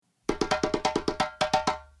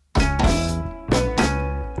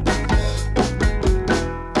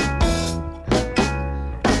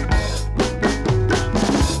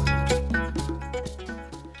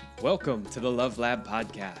Welcome to the Love Lab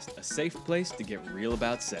Podcast, a safe place to get real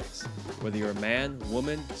about sex. Whether you're a man,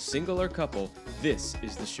 woman, single, or couple, this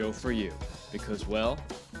is the show for you. Because, well,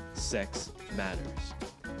 sex matters.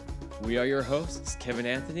 We are your hosts, Kevin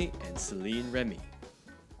Anthony and Celine Remy.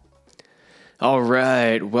 All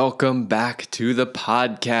right, welcome back to the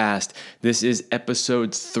podcast. This is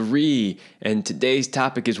episode 3, and today's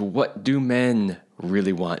topic is, what do men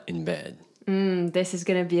really want in bed? This is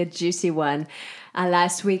going to be a juicy one.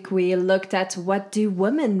 Last week we looked at what do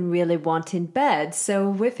women really want in bed. So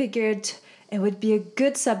we figured it would be a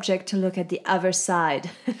good subject to look at the other side.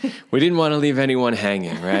 We didn't want to leave anyone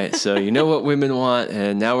hanging, right? So you know what women want,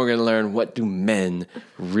 and now we're going to learn what do men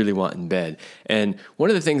really want in bed. And one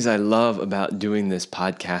of the things I love about doing this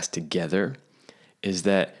podcast together is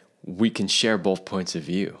that we can share both points of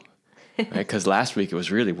view, right? Because last week it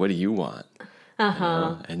was really, what do you want?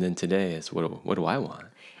 And then today is, what do I want?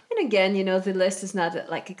 And again, the list is not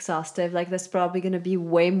exhaustive. There's probably going to be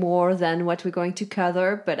way more than what we're going to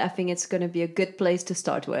cover, but I think it's going to be a good place to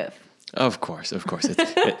start with. Of course.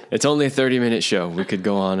 It's only a 30-minute show. We could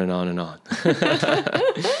go on and on and on.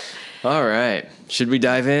 All right. Should we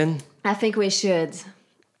dive in? I think we should.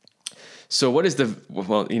 So what is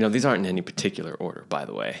these aren't in any particular order, by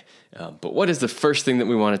the way, but what is the first thing that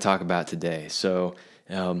we want to talk about today? So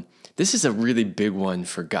this is a really big one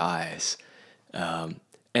for guys.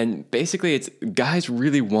 And basically, it's guys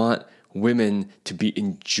really want women to be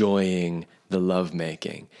enjoying the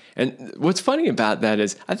lovemaking. And what's funny about that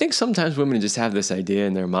is I think sometimes women just have this idea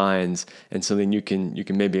in their minds, and so then you can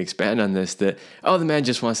maybe expand on this, that, oh, the man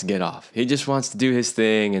just wants to get off. He just wants to do his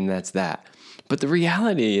thing, and that's that. But the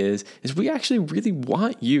reality is we actually really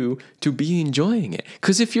want you to be enjoying it.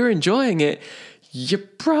 Because if you're enjoying it, you're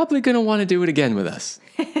probably going to want to do it again with us.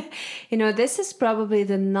 This is probably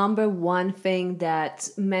the number one thing that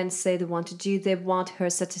men say they want to do. They want her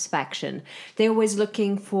satisfaction. They're always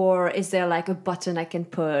looking for, is there a button I can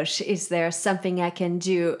push? Is there something I can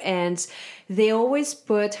do? And they always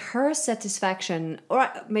put her satisfaction,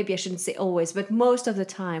 or maybe I shouldn't say always, but most of the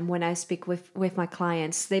time when I speak with my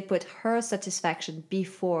clients, they put her satisfaction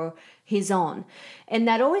before his own. And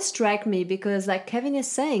that always struck me because, like Kevin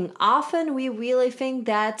is saying, often we really think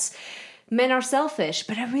that men are selfish,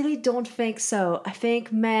 but I really don't think so. I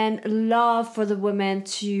think men love for the woman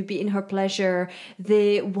to be in her pleasure.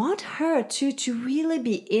 They want her to really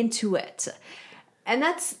be into it. And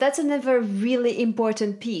that's another really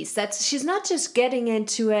important piece. That she's not just getting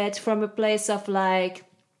into it from a place of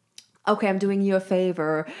okay, I'm doing you a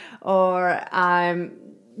favor, or I'm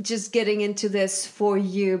just getting into this for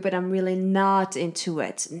you, but I'm really not into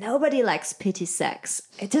it. Nobody likes pity sex.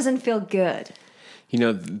 It doesn't feel good.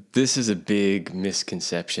 This is a big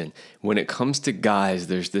misconception. When it comes to guys,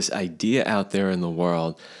 there's this idea out there in the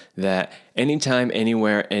world that anytime,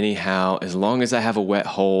 anywhere, anyhow, as long as I have a wet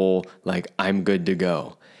hole, I'm good to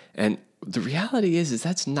go. And the reality is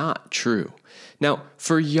that's not true. Now,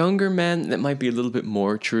 for younger men, that might be a little bit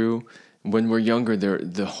more true. When we're younger,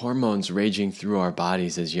 the hormones raging through our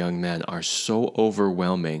bodies as young men are so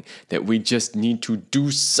overwhelming that we just need to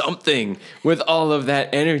do something with all of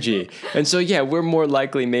that energy. And so, yeah, we're more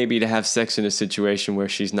likely maybe to have sex in a situation where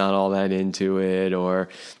she's not all that into it, or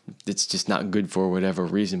it's just not good for whatever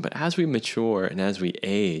reason. But as we mature and as we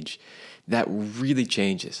age, that really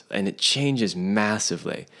changes, and it changes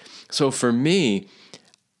massively. So for me,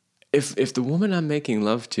 if the woman I'm making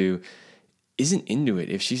love to isn't into it,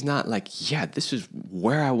 if she's not yeah, this is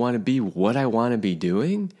where I want to be, what I want to be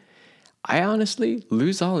doing, I honestly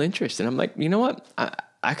lose all interest. And I'm like, you know what?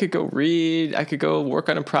 I could go read. I could go work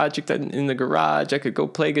on a project in the garage. I could go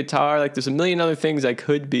play guitar. There's a million other things I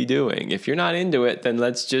could be doing. If you're not into it, then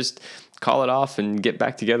let's just call it off and get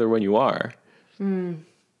back together when you are.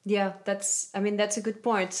 Yeah, that's a good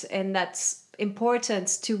point. And that's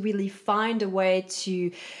important, to really find a way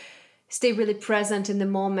to stay really present in the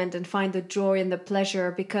moment and find the joy and the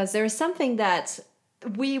pleasure, because there is something that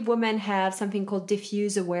we women have, something called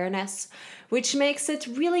diffuse awareness, which makes it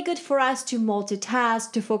really good for us to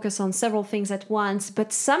multitask, to focus on several things at once.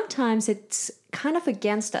 But sometimes it's kind of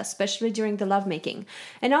against us, especially during the lovemaking.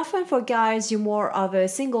 And often for guys, you're more of a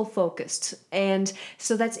single focused. And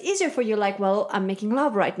so that's easier for you, well, I'm making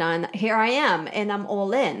love right now and here I am and I'm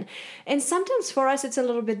all in. And sometimes for us, it's a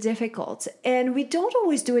little bit difficult. And we don't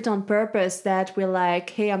always do it on purpose, that we're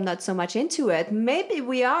hey, I'm not so much into it. Maybe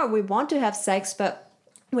we want to have sex, but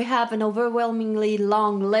we have an overwhelmingly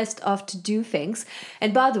long list of to-do things.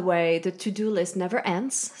 And by the way, the to-do list never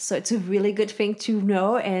ends. So it's a really good thing to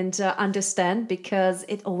know and understand, because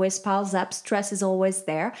it always piles up. Stress is always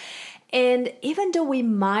there. And even though we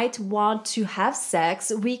might want to have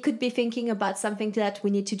sex, we could be thinking about something that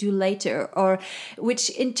we need to do later, or which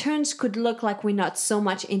in turns could look like we're not so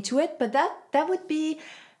much into it, but that would be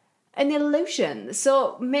an illusion.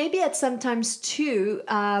 So maybe at sometimes too,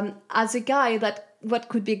 as a guy, that what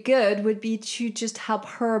could be good would be to just help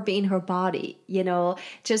her be in her body,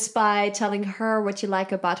 just by telling her what you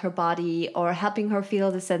like about her body or helping her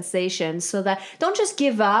feel the sensation, so that don't just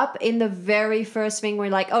give up in the very first thing where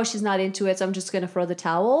you're like, oh, she's not into it, so I'm just going to throw the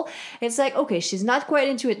towel. It's like, okay, she's not quite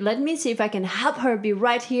into it. Let me see if I can help her be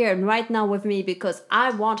right here and right now with me, because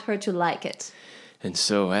I want her to like it. And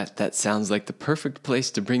so that sounds like the perfect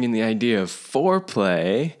place to bring in the idea of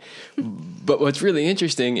foreplay. But what's really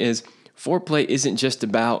interesting is foreplay isn't just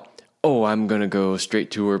about, oh, I'm going to go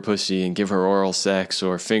straight to her pussy and give her oral sex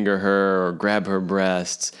or finger her or grab her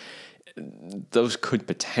breasts. Those could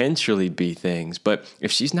potentially be things. But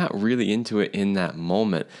if she's not really into it in that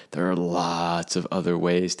moment, there are lots of other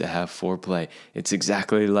ways to have foreplay. It's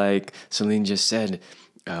exactly like Celine just said.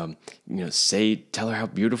 Tell her how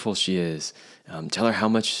beautiful she is. Tell her how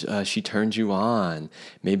much she turns you on.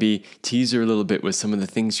 Maybe tease her a little bit with some of the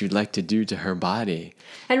things you'd like to do to her body.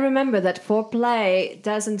 And remember that foreplay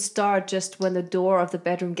doesn't start just when the door of the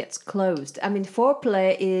bedroom gets closed. I mean,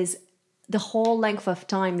 foreplay is the whole length of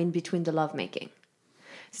time in between the lovemaking.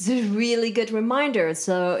 It's a really good reminder.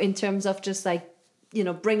 So in terms of just like,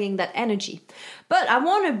 bringing that energy. But I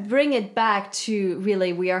want to bring it back to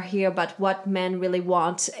really, we are here about what men really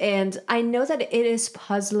want. And I know that it is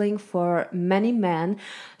puzzling for many men.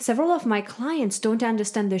 Several of my clients don't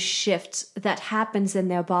understand the shift that happens in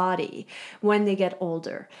their body when they get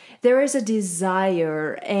older. There is a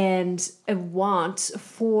desire and a want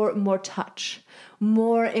for more touch,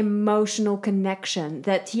 more emotional connection.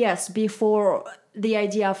 That yes, before the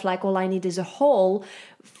idea of like, all I need is a hole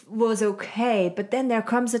was okay, but then there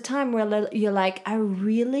comes a time where you're like, I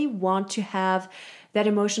really want to have that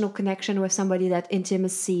emotional connection with somebody, that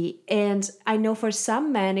intimacy. And I know for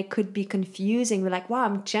some men it could be confusing. We're like, wow,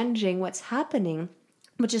 I'm changing, what's happening?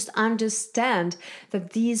 But just understand that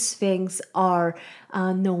these things are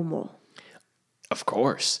normal. Of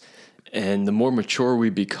course. And the more mature we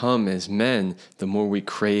become as men, the more we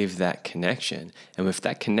crave that connection. And if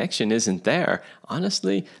that connection isn't there,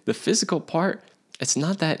 honestly, the physical part, it's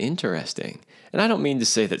not that interesting. And I don't mean to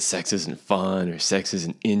say that sex isn't fun or sex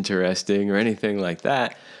isn't interesting or anything like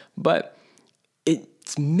that, but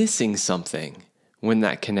it's missing something when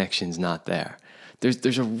that connection's not there.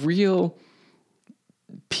 There's a real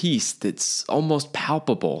piece that's almost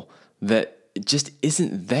palpable that it just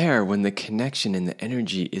isn't there when the connection and the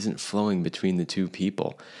energy isn't flowing between the two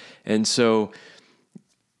people. And so,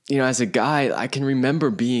 as a guy, I can remember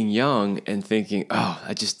being young and thinking, oh,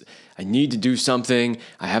 I need to do something.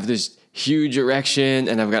 I have this huge erection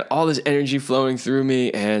and I've got all this energy flowing through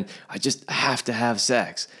me and I just have to have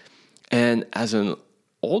sex. And as an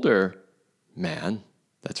older man,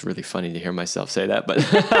 that's really funny to hear myself say that, but,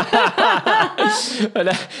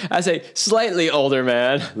 but as a slightly older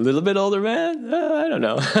man, a little bit older man, I don't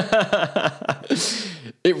know.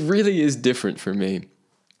 It really is different for me,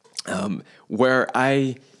 where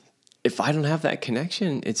if I don't have that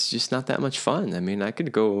connection, it's just not that much fun. I mean, I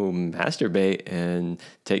could go masturbate and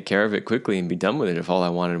take care of it quickly and be done with it if all I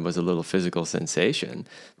wanted was a little physical sensation.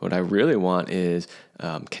 What I really want is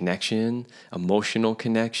connection, emotional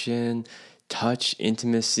connection, touch,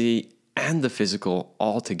 intimacy, and the physical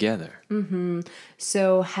all together. Mm-hmm.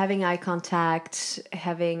 So having eye contact,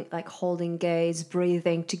 having like holding gaze,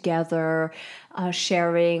 breathing together,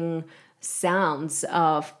 sharing sounds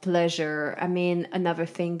of pleasure. I mean, another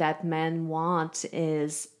thing that men want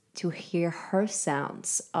is to hear her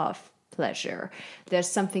sounds of pleasure. There's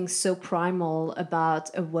something so primal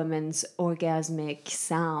about a woman's orgasmic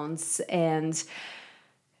sounds, and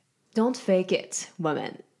don't fake it,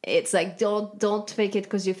 women. It's like, don't fake it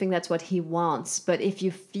because you think that's what he wants. But if you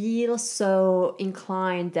feel so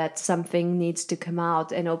inclined that something needs to come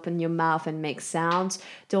out and open your mouth and make sounds,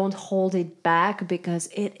 don't hold it back, because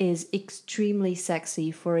it is extremely sexy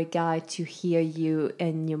for a guy to hear you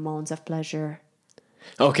in your moans of pleasure.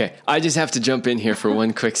 Okay, I just have to jump in here for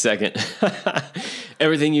one quick second.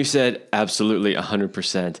 Everything you said, absolutely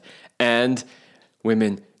 100%. And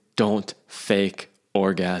women, don't fake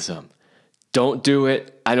orgasm. Don't do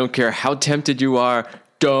it. I don't care how tempted you are.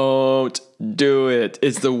 Don't do it.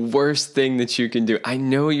 It's the worst thing that you can do. I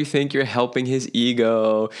know you think you're helping his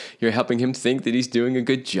ego. You're helping him think that he's doing a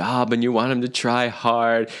good job and you want him to try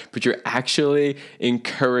hard, but you're actually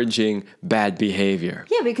encouraging bad behavior.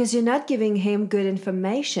 Yeah, because you're not giving him good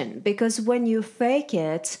information. Because when you fake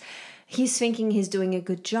it, he's thinking he's doing a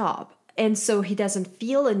good job. And so he doesn't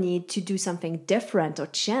feel a need to do something different or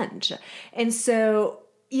change. And so,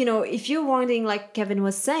 if you're wanting, like Kevin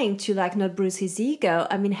was saying, to like not bruise his ego,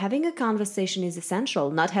 I mean, having a conversation is essential.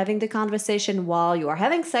 Not having the conversation while you are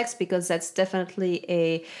having sex, because that's definitely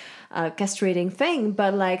a castrating thing,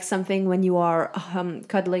 but like something when you are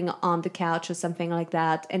cuddling on the couch or something like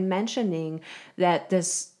that, and mentioning that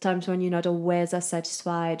there's times when you're not always as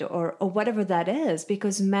satisfied or whatever that is,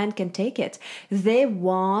 because men can take it. They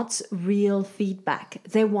want real feedback.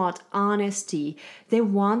 They want honesty. They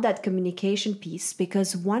want that communication piece,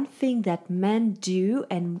 because one thing that men do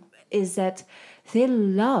and is that they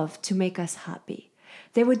love to make us happy.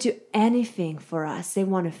 They would do anything for us. They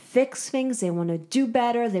want to fix things. They want to do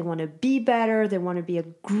better. They want to be better. They want to be a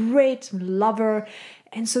great lover.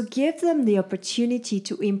 And so give them the opportunity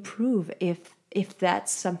to improve if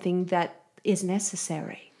that's something that is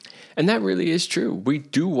necessary. And that really is true. We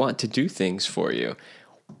do want to do things for you.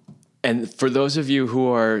 And for those of you who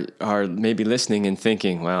are maybe listening and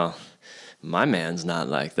thinking, well, my man's not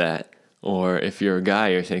like that. Or if you're a guy,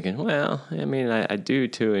 you're thinking, well, I mean, I do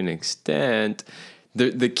to an extent.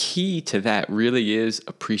 The key to that really is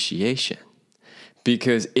appreciation.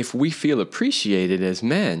 Because if we feel appreciated as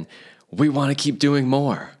men, we want to keep doing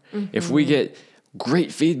more. Mm-hmm. If we get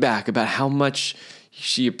great feedback about how much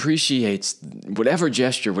she appreciates whatever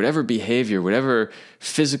gesture, whatever behavior, whatever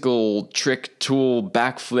physical trick, tool,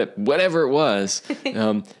 backflip, whatever it was,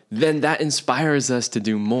 then that inspires us to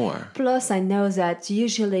do more. Plus, I know that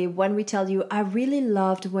usually when we tell you, I really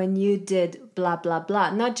loved when you did blah, blah,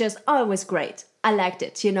 blah, not just, oh, it was great. I liked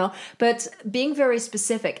it, but being very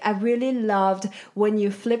specific. I really loved when you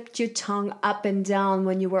flipped your tongue up and down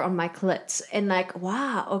when you were on my clit, and like,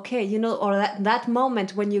 wow, okay, or that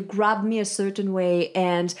moment when you grabbed me a certain way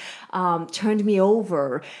and turned me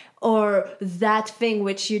over, or that thing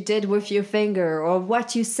which you did with your finger, or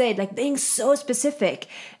what you said, like being so specific.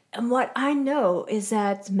 And what I know is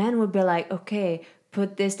that men will be like, okay,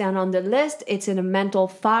 put this down on the list. It's in a mental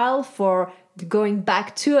file for going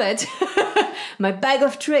back to it. My bag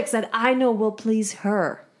of tricks that I know will please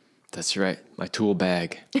her. That's right. My tool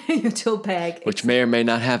bag. Your tool bag. Which may or may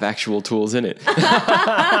not have actual tools in it.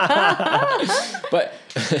 But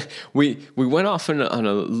we went off on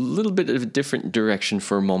a little bit of a different direction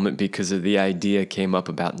for a moment because of the idea came up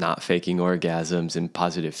about not faking orgasms and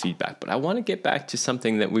positive feedback. But I want to get back to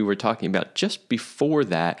something that we were talking about just before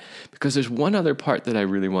that, because there's one other part that I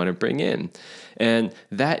really want to bring in. And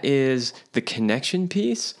that is the connection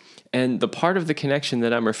piece. And the part of the connection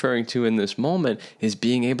that I'm referring to in this moment is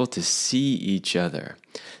being able to see each other.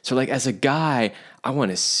 So like as a guy, I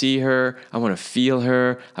want to see her, I want to feel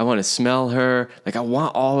her, I want to smell her. Like I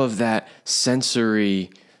want all of that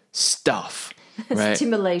sensory stuff, right?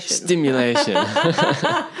 Stimulation.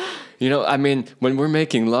 I mean, when we're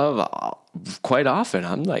making love, quite often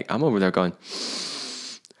I'm over there going,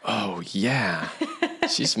 oh yeah.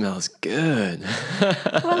 She smells good.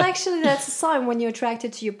 Well, actually, that's a sign when you're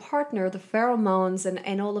attracted to your partner, the pheromones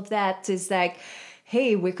and all of that is like,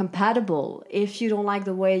 hey, we're compatible. If you don't like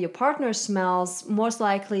the way your partner smells, most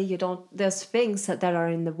likely there's things that are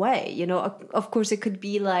in the way. Of course, it could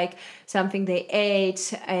be like something they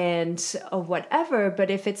ate or whatever, but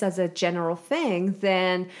if it's as a general thing,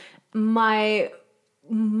 then my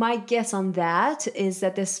guess on that is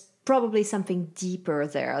that there's probably something deeper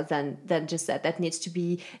there than just that needs to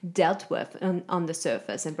be dealt with on the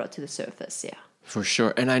surface and brought to the surface. Yeah, for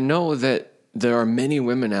sure. And I know that there are many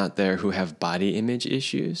women out there who have body image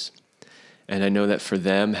issues. And I know that for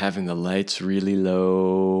them, having the lights really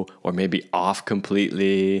low or maybe off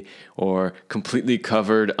completely or completely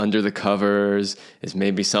covered under the covers is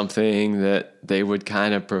maybe something that they would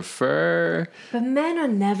kind of prefer. But men are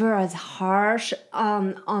never as harsh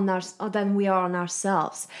on us than we are on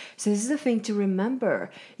ourselves. So this is the thing to remember.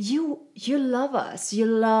 You love us. You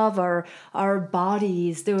love our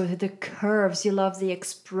bodies, the curves. You love the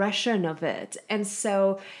expression of it. And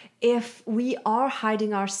so if we are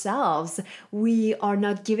hiding ourselves, we are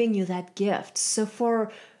not giving you that gift. So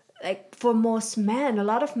for most men, a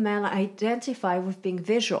lot of men identify with being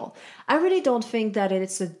visual. I really don't think that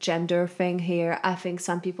it's a gender thing here. I think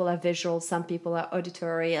some people are visual, some people are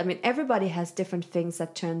auditory. I mean, everybody has different things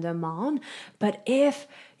that turn them on. But if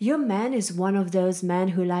your man is one of those men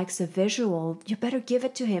who likes a visual, you better give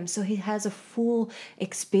it to him so he has a full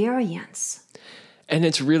experience. And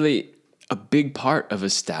it's really a big part of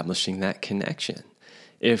establishing that connection.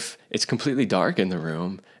 If it's completely dark in the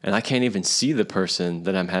room and I can't even see the person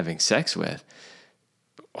that I'm having sex with,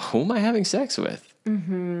 who am I having sex with?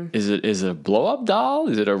 Mm-hmm. Is it a blow-up doll?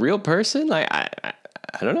 Is it a real person? I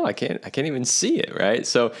don't know. I can't even see it, right?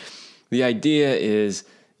 So the idea is,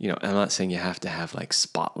 I'm not saying you have to have like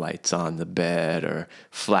spotlights on the bed or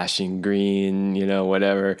flashing green,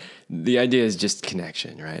 whatever. The idea is just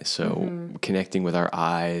connection, right? So connecting with our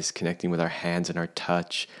eyes, connecting with our hands and our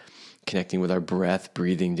touch, connecting with our breath,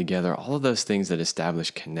 breathing together, all of those things that establish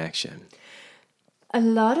connection. A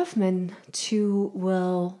lot of men too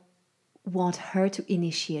will want her to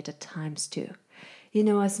initiate at times too.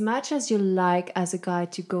 As much as you like as a guy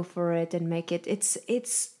to go for it and make it,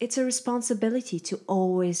 it's a responsibility to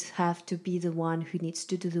always have to be the one who needs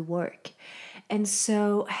to do the work. And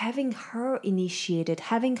so having her initiated,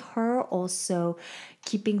 having her also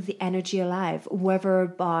keeping the energy alive, whether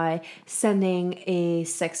by sending a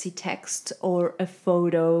sexy text or a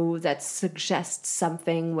photo that suggests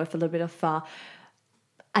something with a little bit of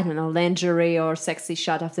lingerie or sexy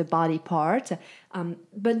shot of the body part.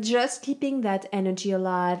 But just keeping that energy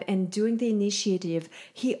alive and doing the initiative,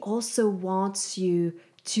 he also wants you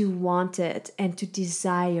to want it and to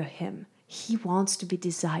desire him. He wants to be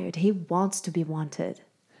desired. He wants to be wanted.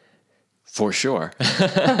 For sure.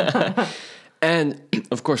 And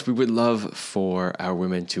of course, we would love for our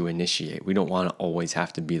women to initiate. We don't want to always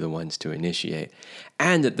have to be the ones to initiate.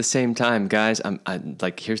 And at the same time, guys,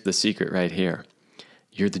 here's the secret right here.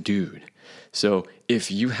 You're the dude. So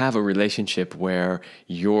if you have a relationship where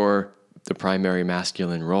you're the primary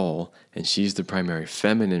masculine role and she's the primary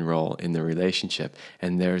feminine role in the relationship,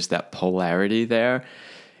 and there's that polarity there,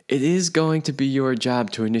 it is going to be your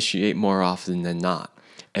job to initiate more often than not.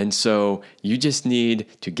 And so you just need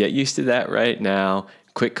to get used to that right now,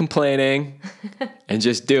 quit complaining, and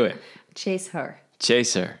just do it. Chase her.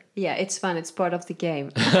 Chase her. Yeah, it's fun. It's part of the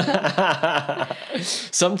game.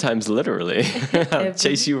 Sometimes literally. I'll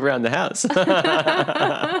chase you around the house.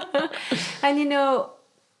 And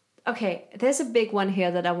okay, there's a big one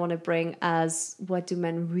here that I want to bring as what do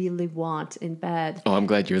men really want in bed. Oh, I'm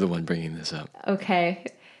glad you're the one bringing this up. Okay.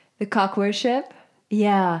 The cock worship.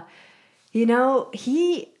 Yeah.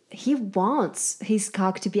 He wants his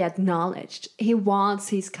cock to be acknowledged. He wants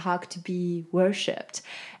his cock to be worshipped.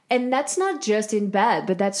 And that's not just in bed,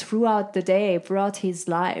 but that's throughout the day, throughout his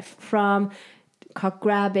life, from cock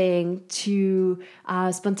grabbing to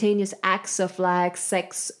spontaneous acts of like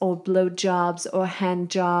sex or blowjobs or hand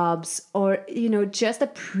jobs or, just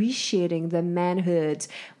appreciating the manhood,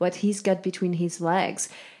 what he's got between his legs.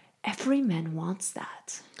 Every man wants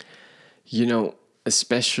that.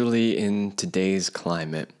 Especially in today's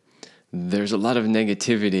climate, there's a lot of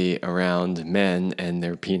negativity around men and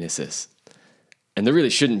their penises. And there really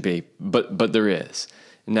shouldn't be, but there is.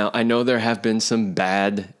 Now, I know there have been some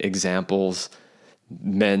bad examples,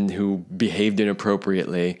 men who behaved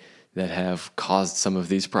inappropriately that have caused some of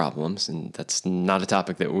these problems, and that's not a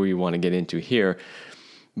topic that we want to get into here.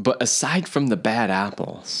 But aside from the bad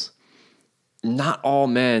apples, not all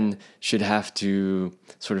men should have to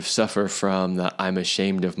sort of suffer from the I'm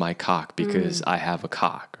ashamed of my cock because I have a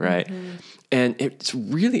cock, right? Mm-hmm. And it's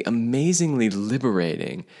really amazingly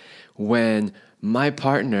liberating when my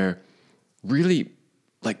partner really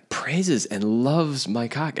praises and loves my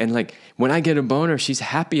cock, and when I get a boner, she's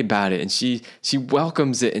happy about it, and she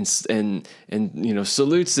welcomes it and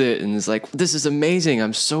salutes it, and is like, this is amazing.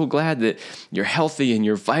 I'm so glad that you're healthy and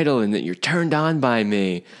you're vital and that you're turned on by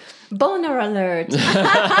me. Boner alert.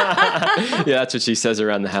 Yeah, that's what she says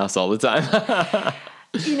around the house all the time.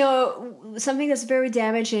 Something that's very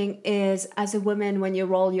damaging is as a woman, when you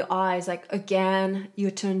roll your eyes, again,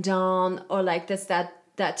 you're turned on, or there's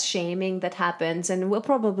that shaming that happens. And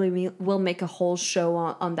we'll make a whole show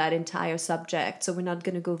on that entire subject. So we're not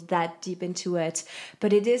going to go that deep into it,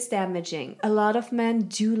 but it is damaging. A lot of men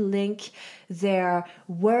do link their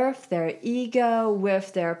worth, their ego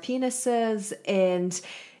with their penises, and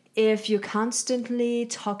if you're constantly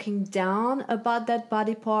talking down about that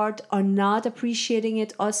body part or not appreciating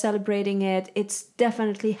it or celebrating it, it's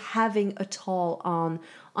definitely having a toll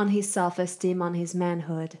on his self-esteem, on his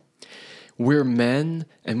manhood. We're men,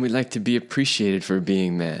 and we like to be appreciated for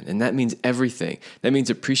being men. And that means everything. That means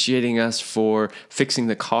appreciating us for fixing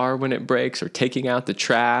the car when it breaks, or taking out the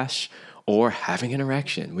trash, or having an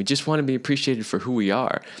erection. We just want to be appreciated for who we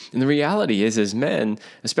are. And the reality is, as men,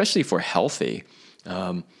 especially if we're healthy,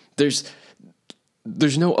 there's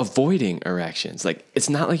no avoiding erections. It's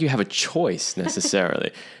not like you have a choice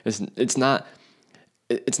necessarily. It's not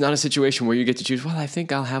a situation where you get to choose, well, I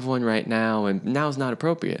think I'll have one right now, and now's not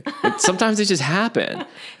appropriate. Sometimes they just happen.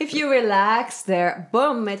 If you relax there,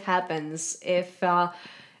 boom, it happens. It's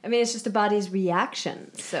just the body's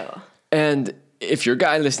reaction. So. And if you're a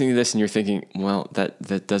guy listening to this and you're thinking, well,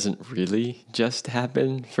 that doesn't really just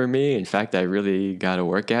happen for me. In fact, I really got to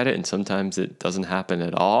work at it, and sometimes it doesn't happen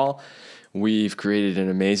at all. We've created an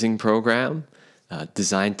amazing program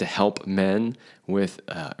designed to help men with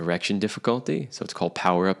erection difficulty. So it's called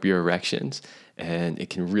Power Up Your Erections, and it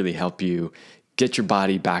can really help you get your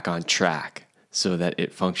body back on track so that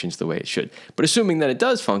it functions the way it should. But assuming that it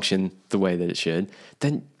does function the way that it should,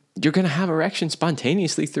 then you're going to have erections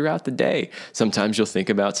spontaneously throughout the day. Sometimes you'll think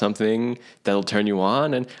about something that'll turn you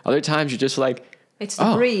on, and other times you're just like, it's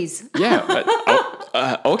the breeze. Yeah.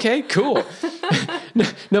 Okay, cool.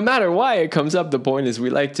 No matter why it comes up, the point is we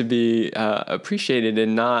like to be appreciated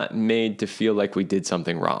and not made to feel like we did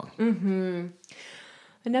something wrong. Mm-hmm.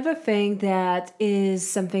 Another thing that is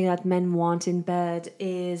something that men want in bed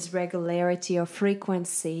is regularity or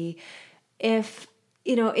frequency. If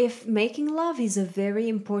making love is a very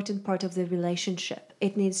important part of the relationship,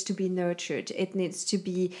 it needs to be nurtured. It needs to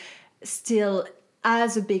be still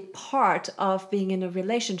as a big part of being in a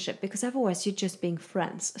relationship, because otherwise you're just being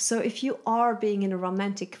friends. So if you are being in a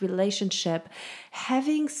romantic relationship,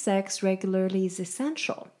 having sex regularly is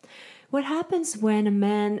essential. What happens when a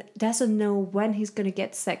man doesn't know when he's going to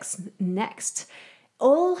get sex next?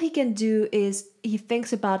 All he can do is he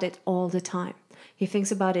thinks about it all the time. He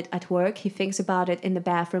thinks about it at work. He thinks about it in the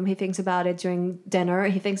bathroom. He thinks about it during dinner.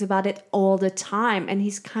 He thinks about it all the time. And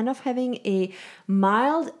he's kind of having a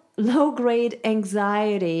mild low-grade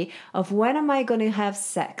anxiety of when am I going to have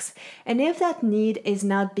sex? And if that need is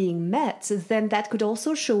not being met, then that could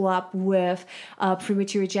also show up with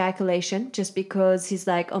premature ejaculation, just because he's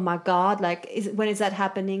like, oh my God, like when is that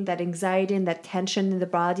happening? That anxiety and that tension in the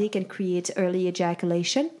body can create early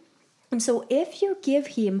ejaculation. And so if you give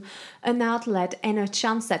him an outlet and a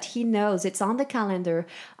chance that he knows it's on the calendar,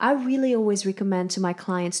 I really always recommend to my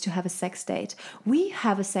clients to have a sex date. We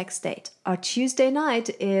have a sex date. Our Tuesday night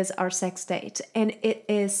is our sex date, and it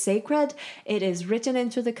is sacred. It is written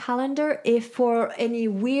into the calendar. If for any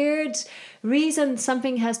weird reason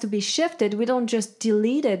something has to be shifted, we don't just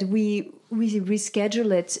delete it. We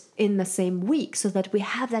reschedule it in the same week so that we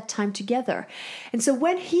have that time together. And so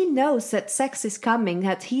when he knows that sex is coming,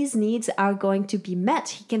 that his needs are going to be met,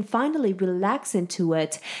 he can finally relax into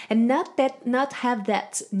it and not have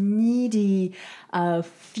that needy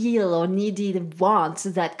feel or needy want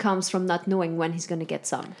that comes from not knowing when he's going to get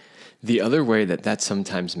some. The other way that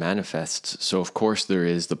sometimes manifests, so of course there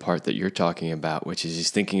is the part that you're talking about, which is he's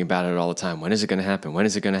thinking about it all the time. When is it going to happen? When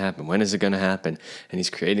is it going to happen? When is it going to happen? And he's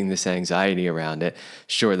creating this anxiety around it.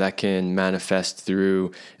 Sure, that can manifest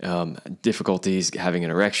through difficulties having an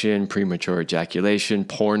erection, premature ejaculation,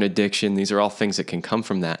 porn addiction. These are all things that can come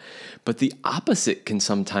from that. But the opposite can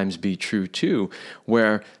sometimes be true too,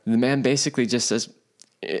 where the man basically just says,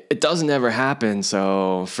 it doesn't ever happen,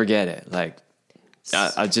 so forget it. Like,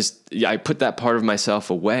 I put that part of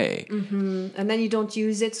myself away. Mm-hmm. And then you don't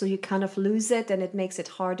use it, so you kind of lose it, and it makes it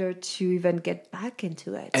harder to even get back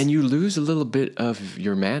into it. And you lose a little bit of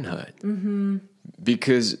your manhood. Mm-hmm.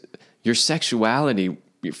 Because your sexuality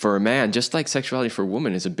for a man, just like sexuality for a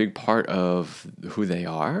woman, is a big part of who they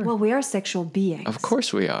are. Well, we are sexual beings. Of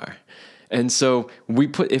course we are. And so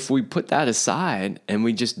if we put that aside and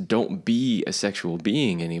we just don't be a sexual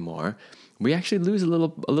being anymore, we actually lose a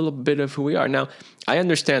little bit of who we are. Now, I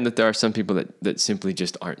understand that there are some people that simply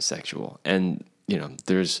just aren't sexual. And,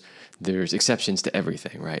 there's exceptions to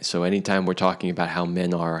everything, right? So anytime we're talking about how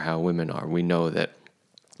men are or how women are, we know that,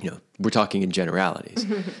 we're talking in generalities.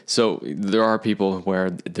 So there are people where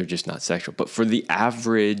they're just not sexual. But for the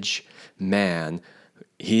average man,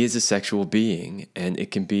 he is a sexual being, and it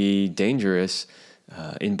can be dangerous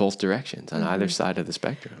in both directions, on either side of the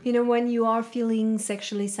spectrum. When you are feeling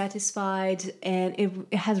sexually satisfied, and it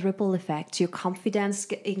has ripple effects, your confidence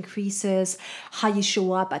increases, how you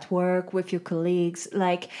show up at work with your colleagues,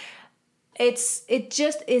 like it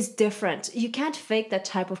just is different. You can't fake that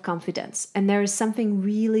type of confidence. And there is something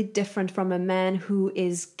really different from a man who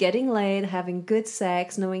is getting laid, having good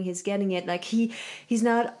sex, knowing he's getting it. Like he's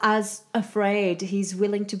not as afraid. He's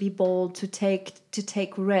willing to be bold, to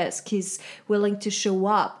take risk. He's willing to show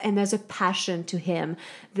up. And there's a passion to him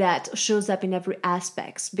that shows up in every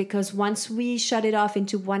aspect. Because once we shut it off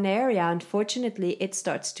into one area, unfortunately, it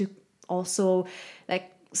starts to also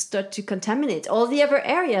start to contaminate all the other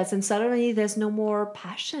areas, and suddenly there's no more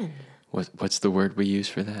passion. What's the word we use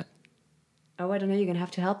for that? Oh, I don't know. You're going to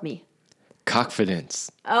have to help me. Cockfidence.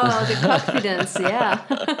 Oh, the confidence, yeah.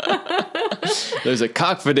 There's a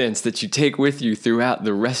confidence that you take with you throughout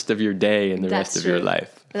the rest of your day and the rest of your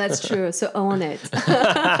life. That's true. So own it.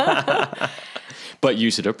 But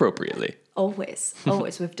use it appropriately. Always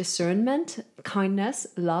with discernment, kindness,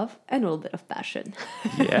 love, and a little bit of passion.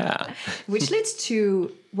 Yeah. Which leads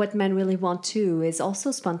to what men really want too, is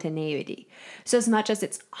also spontaneity. So as much as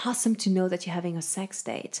it's awesome to know that you're having a sex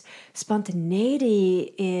date,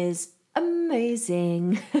 spontaneity is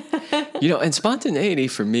Amazing. And spontaneity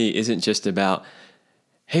for me isn't just about,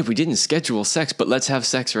 hey, we didn't schedule sex, but let's have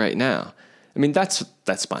sex right now. I mean, that's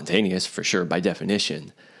spontaneous for sure by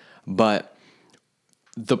definition. But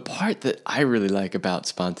the part that I really like about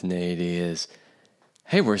spontaneity is,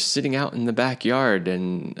 hey, we're sitting out in the backyard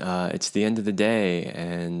and it's the end of the day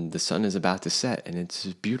and the sun is about to set and it's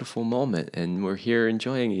a beautiful moment and we're here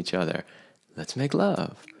enjoying each other. Let's make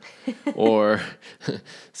love. Or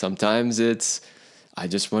sometimes it's, I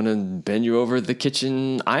just want to bend you over the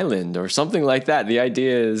kitchen island or something like that. The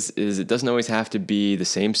idea is it doesn't always have to be the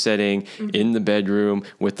same setting in the bedroom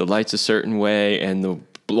with the lights a certain way and the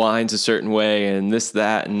blinds a certain way and this,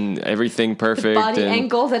 that, and everything perfect. The body and,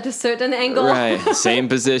 angles at a certain angle. Right. Same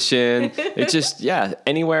position. It's just,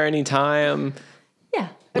 anywhere, anytime. Yeah.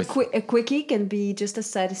 A quickie can be just as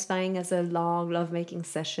satisfying as a long lovemaking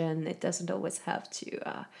session. It doesn't always have to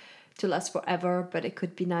last forever, but it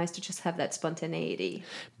could be nice to just have that spontaneity.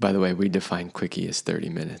 By the way, we define quickie as 30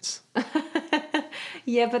 minutes.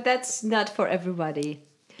 Yeah, but that's not for everybody.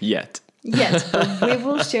 Yet. Yes, but we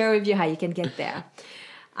will share with you how you can get there.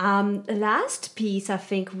 Last piece, I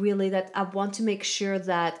think really that I want to make sure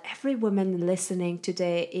that every woman listening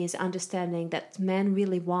today is understanding that men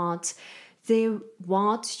really want. They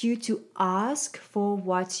want you to ask for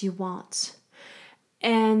what you want.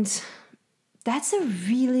 And that's a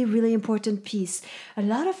really, really important piece. A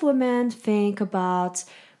lot of women think about,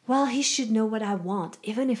 well, he should know what I want,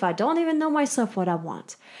 even if I don't even know myself what I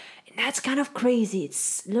want. And that's kind of crazy.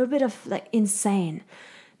 It's a little bit of like insane.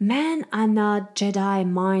 Men are not Jedi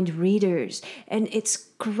mind readers, and it's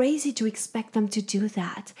crazy to expect them to do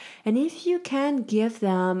that. And if you can give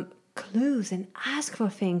them clues and ask for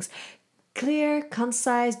things, clear,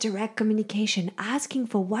 concise, direct communication, asking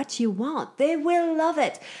for what you want, they will love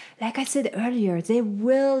it. Like I said earlier, they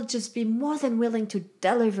will just be more than willing to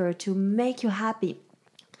deliver, to make you happy.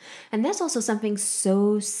 And there's also something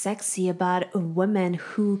so sexy about a woman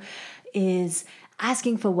who is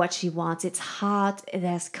asking for what she wants. It's hot, it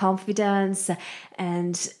has confidence,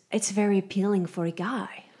 and it's very appealing for a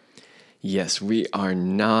guy. Yes, we are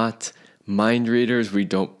not mind readers. We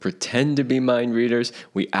don't pretend to be mind readers.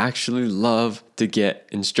 We actually love to get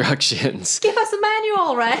instructions. Give us a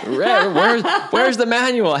manual, right? Where's the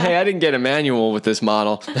manual? Hey, I didn't get a manual with this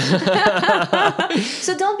model.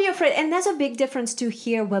 So don't be afraid. And there's a big difference to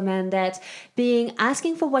hear women that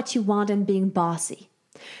asking for what you want and being bossy.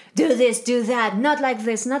 Do this, do that, not like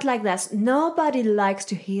this, not like that. Nobody likes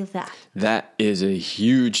to hear that. That is a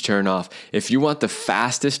huge turnoff. If you want the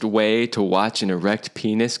fastest way to watch an erect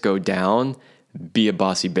penis go down, be a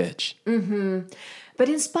bossy bitch. Mm-hmm. But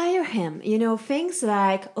inspire him. Things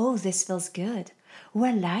like, oh, this feels good. Oh,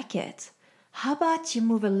 I like it. How about you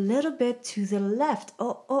move a little bit to the left?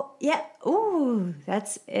 Oh, yeah. Ooh,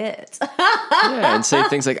 that's it. Yeah, and say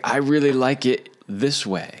things like, I really like it this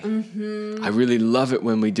way. Mm-hmm. I really love it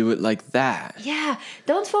when we do it like that. Yeah,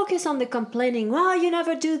 don't focus on the complaining. Well, you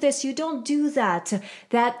never do this, you don't do that.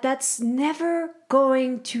 That's never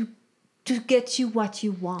going to get you what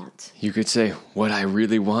you want. You could say, what I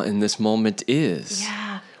really want in this moment is.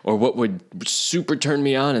 Yeah. Or what would super turn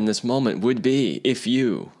me on in this moment would be if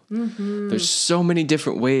you. Mm-hmm. There's so many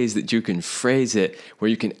different ways that you can phrase it where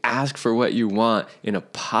you can ask for what you want in a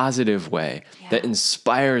positive way that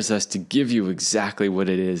inspires us to give you exactly what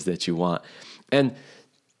it is that you want. And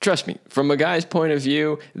trust me, from a guy's point of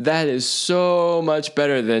view, that is so much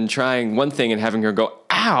better than trying one thing and having her go,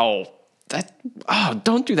 ow,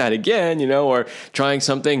 don't do that again, or trying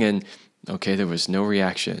something and, okay, there was no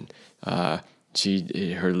reaction.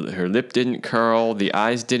 Her lip didn't curl, the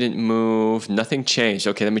eyes didn't move, nothing changed.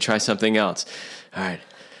 Okay, let me try something else. All right.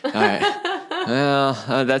 Well,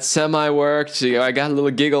 that semi worked. I got a little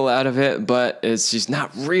giggle out of it, but she's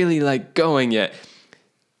not really like going yet.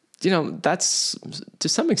 That's to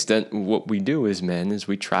some extent what we do as men is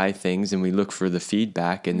we try things and we look for the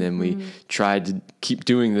feedback and then we try to keep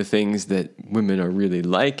doing the things that women are really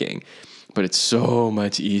liking. But it's so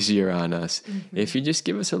much easier on us if you just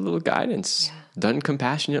give us a little guidance, done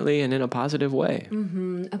compassionately and in a positive way.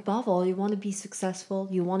 Mm-hmm. Above all, you want to be successful.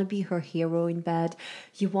 You want to be her hero in bed.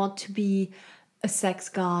 You want to be a sex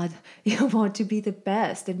god. You want to be the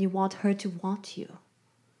best, and you want her to want you.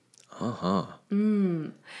 Uh-huh.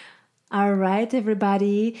 All right,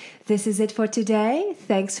 everybody. This is it for today.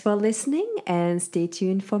 Thanks for listening, and stay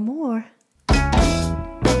tuned for more.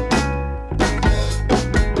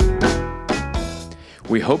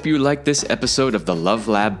 We hope you liked this episode of the Love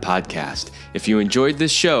Lab podcast. If you enjoyed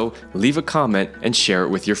this show, leave a comment and share it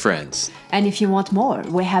with your friends. And if you want more,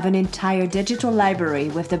 we have an entire digital library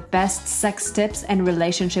with the best sex tips and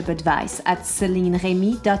relationship advice at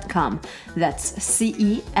CelineRemy.com. That's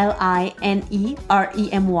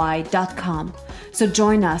CelineRemy.com. So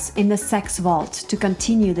join us in the Sex Vault to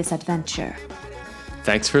continue this adventure.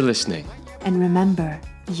 Thanks for listening. And remember,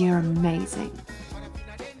 you're amazing.